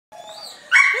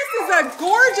a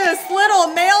gorgeous little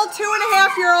male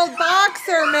 2.5-year-old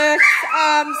boxer mix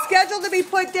scheduled to be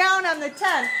put down on the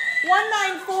 10th.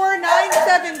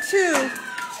 194972.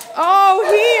 Oh,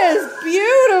 he is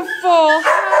beautiful.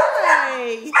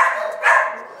 Hi.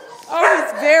 Oh, he's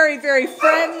very, very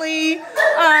friendly.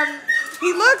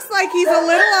 He looks like he's a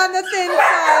little on the thin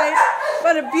side,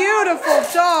 but a beautiful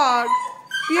dog.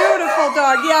 Beautiful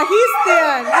dog. Yeah, he's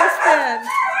thin. He's thin.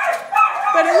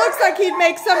 But it looks like he'd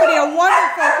make somebody a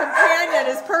wonderful companion.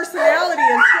 His personality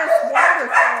is just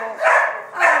wonderful.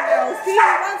 I don't know. See, he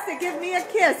wants to give me a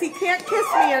kiss. He can't kiss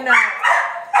me enough.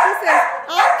 He says,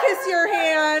 I'll kiss your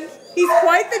hand. He's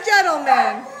quite the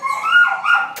gentleman.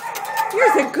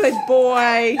 Here's a good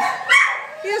boy.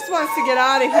 He just wants to get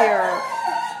out of here.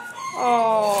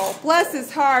 Oh, bless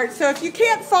his heart. So if you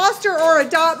can't foster or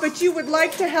adopt, but you would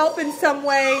like to help in some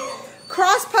way,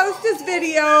 cross-post this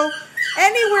video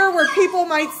anywhere where people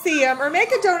might see him, or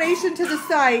make a donation to the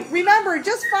site. Remember,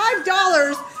 just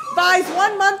 $5 buys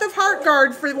 1 month of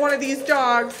HeartGuard for one of these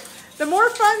dogs. The more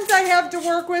funds I have to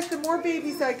work with, the more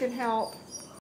babies I can help.